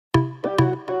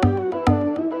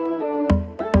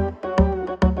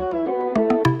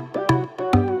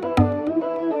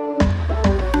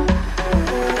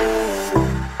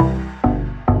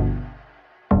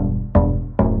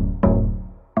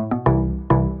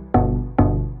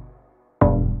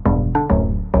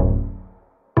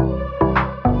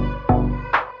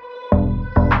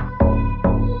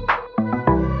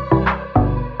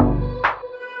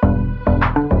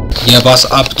የባስ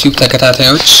አፕ ቲዩብ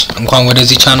ተከታታዮች እንኳን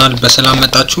ወደዚህ ቻናል በሰላም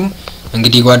መጣችሁ።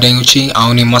 እንግዲህ ጓደኞቼ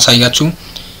አሁን የማሳያችሁ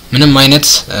ምንም አይነት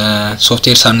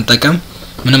ሶፍትዌር ሳንጠቀም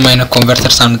ምንም አይነት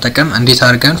ኮንቨርተር ሳንጠቀም እንዴት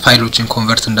አድርገን ፋይሎችን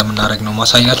ኮንቨርት እንደምናደርግ ነው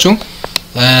ማሳያችሁ።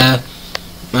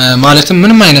 ማለትም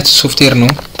ምንም አይነት ሶፍትዌር ነው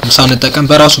ሳንጠቀም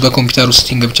በራሱ በኮምፒውተር ውስጥ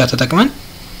ሴቲንግ ብቻ ተጠቅመን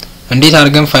እንዴት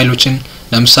አድርገን ፋይሎችን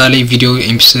ለምሳሌ ቪዲዮ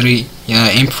ኤምፒ3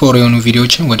 ኤምፒ4 የሆኑ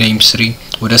ቪዲዮዎችን ወደ ኤምፒ3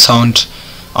 ወደ ሳውንድ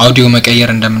አውዲዮ መቀየር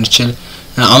እንደምንችል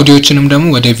አውዲዮችንም ደግሞ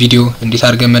ወደ ቪዲዮ እንዴት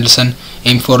አድርገን መልሰን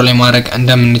ኤምፒ4 ላይ ማድረግ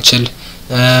እንደምንችል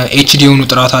ኤችዲ የሆኑ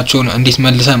ጥራታቸውን እንዴት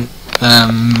መልሰን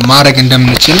ማድረግ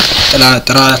እንደምንችል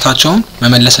ጥራታቸውን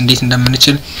መመለስ እንዴት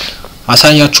እንደምንችል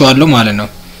አሳያችኋለሁ ማለት ነው።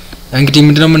 እንግዲህ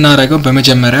ምንድነው የምናደርገው?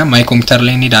 በመጀመሪያ ማይ ኮምፒውተር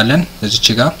ላይ እንሄዳለን። እዚች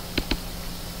ጋር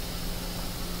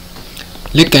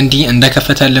ልክ እንዲህ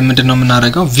እንደከፈተልን ምንድነው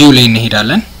የምናደርገው? ቪው ላይ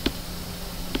እንሄዳለን።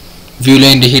 ቪው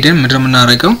ላይ እንደሄድን ምንድነው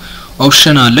የምናደርገው?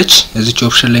 ኦፕሽን አለች። እዚች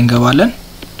ኦፕሽን ላይ እንገባለን።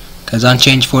 ከዛን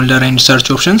ቼንጅ ፎልደር ኤንድ ሰርች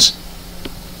ኦፕሽንስ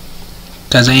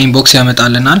ከዛ ኢንቦክስ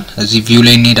ያመጣልናል። እዚህ ቪው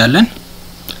ላይ እንሄዳለን።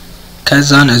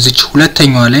 ከዛን እዚች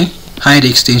ሁለተኛዋ ላይ ሃይድ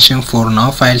ኤክስቴንሽን ፎር ናው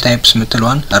ፋይል ታይፕስ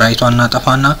ምትሏን ራይቷን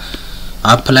እናጠፋና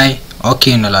አፕላይ ኦኬ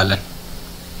እንላለን።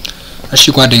 እሺ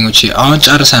ጓደኞቼ አሁን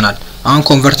ጨርሰናል። አሁን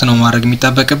ኮንቨርት ነው ማድረግ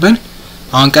የሚጠበቅብን።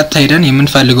 አሁን ቀጥታ ሄደን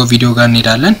የምንፈልገው ቪዲዮ ጋር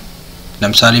እንሄዳለን።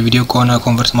 ለምሳሌ ቪዲዮ ከሆነ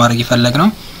ኮንቨርት ማድረግ ይፈልግነው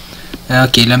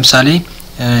ኦኬ ለምሳሌ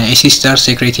ሲስተር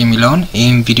ሴክሬት የሚለውን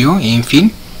ይሄን ቪዲዮ ይሄን ፊልም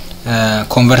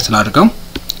ኮንቨርት ላድርገው።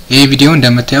 ይሄ ቪዲዮ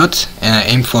እንደምታዩት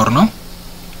ኤምፒ4 ነው።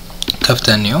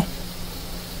 ከፍተን ነው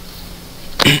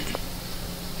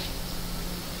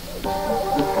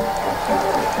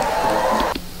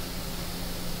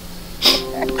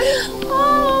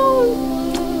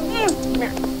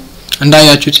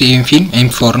እንዳያችሁት ይሄን ፊልም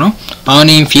ኤምፒ4 ነው። አሁን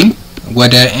ይሄን ፊልም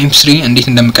ወደ ኤምፒ3 እንዴት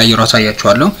እንደምቀይረው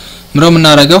አሳያችኋለሁ። ምንም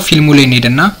እናረጋው ፊልሙ ላይ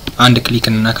እንሄድና አንድ ክሊክ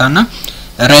እንነካና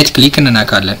ራይት ክሊክ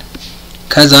እንነካለን።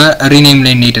 ከዛ ሪኔም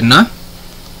ላይ እንሄድና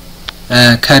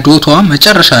ከዶቷ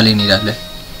መጨረሻ ላይ እንሄዳለን።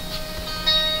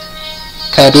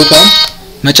 ከዶቷ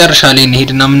መጨረሻ ላይ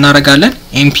እንሄድና ምን እናረጋለን?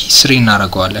 ኤምፒ3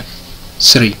 እናረጋዋለን።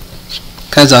 3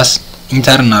 ከዛስ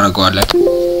ኢንተር እናረጋዋለን።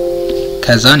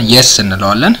 ከዛን yes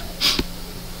እንለዋለን።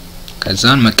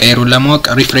 ከዛን መቀየሩን ለማወቅ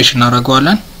ሪፍሬሽ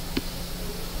እናረጋዋለን።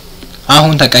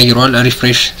 አሁን ተቀይሯል።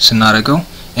 ሪፍሬሽ ስናረጋው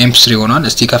ኤምፒ3 ሆኗል።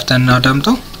 እስቲ ከፍተን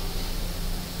እናዳምጠው።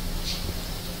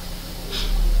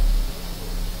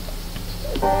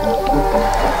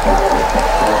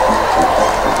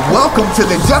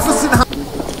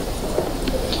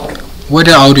 ወደ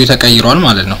አውዲዮ ተቀይሯል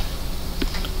ማለት ነው።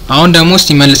 አሁን ደግሞ እስቲ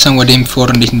መልሰን ወደ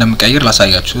ኤምፒ4 እንዴት እንደምቀይር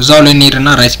ላሳያችሁ። እዛው ላይ እንሄድና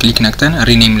ራይት ክሊክ ነክተን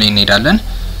ሪኔም ላይ እንሄዳለን።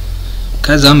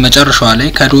 ከዛም መጨረሻዋ ላይ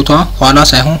ከዶቷ ኋላ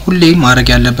ሳይሆን ሁሌ ማድረግ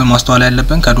ያለብን ማስተዋል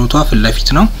ያለብን ከዶቷ ፊት ለፊት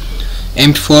ነው።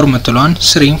 ኤምፒ4 ምትሏን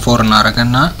 3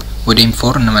 እናረጋና ወደ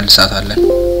ኤምፒ4 እንመልሳታለን።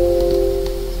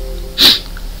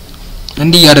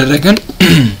 እንዲህ ያደረገን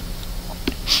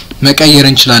መቀየር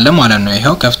እንችላለን ማለት ነው።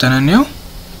 ይሄው ከፍተን ነው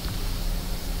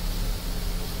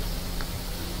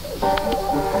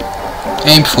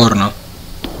ኤምፒ4 ነው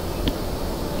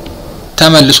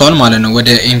ተመልሷል ማለት ነው ወደ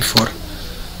ኤምፒ4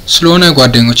 ስለሆነ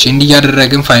ጓደኞቼ እንዲህ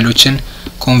ያደረግን ፋይሎችን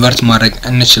ኮንቨርት ማድረግ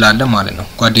እንችላለን ማለት ነው።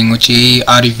 ጓደኞቼ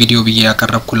አሪፍ ቪዲዮ ብዬ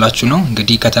ያቀርብኩላችሁ ነው።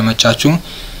 እንግዲህ ከተመቻችሁ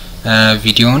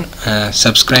ቪዲዮን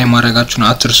ሰብስክራይብ ማድረጋችሁን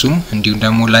አትርሱ። እንዲሁም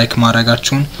ደግሞ ላይክ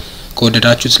ማድረጋችሁን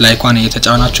ከወደዳችሁት ላይኳን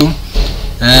እየተጫናችሁ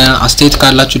አስተያየት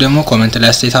ካላችሁ ደግሞ ኮሜንት ላይ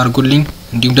አስተያየት አድርጉልኝ።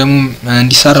 እንዲሁም ደግሞ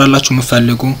እንዲሰራላችሁ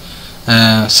የምትፈልጉ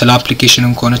ስለ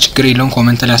አፕሊኬሽንም ከሆነ ችግር የለውም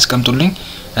ኮሜንት ላይ አስቀምጡልኝ።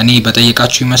 እኔ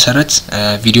በጠየቃችሁ መሰረት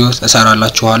ቪዲዮ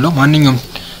እሰራላችኋለሁ። ማንኛውም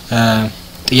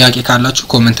ጥያቄ ካላችሁ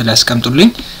ኮሜንት ላይ አስቀምጡልኝ።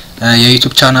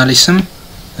 የዩቲዩብ ቻናሌ ስም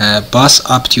ባስ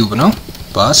አፕ ቲዩብ ነው።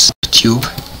 ባስ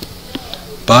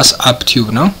አፕ ቲዩብ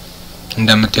ነው።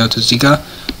 እንደምታዩት እዚህ ጋር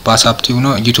ባስ አፕ ቲዩብ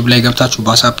ነው። ዩቲዩብ ላይ ገብታችሁ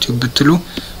ባስ አፕ ቲዩብ ብትሉ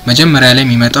መጀመሪያ ላይ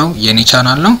የሚመጣው የኔ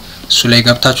ቻናል ነው። እሱ ላይ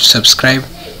ገብታችሁ ሰብስክራይብ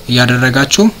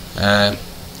እያደረጋችሁ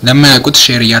ለማያውቁት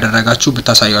ሼር እያደረጋችሁ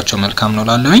ብታሳያቸው መልካም ነው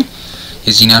ላለሁኝ።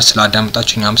 የዚህን ያህል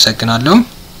ስላዳመጣችሁኝ አመሰግናለሁ።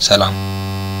 ሰላም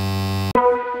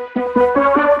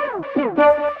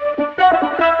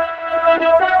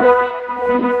Thank you.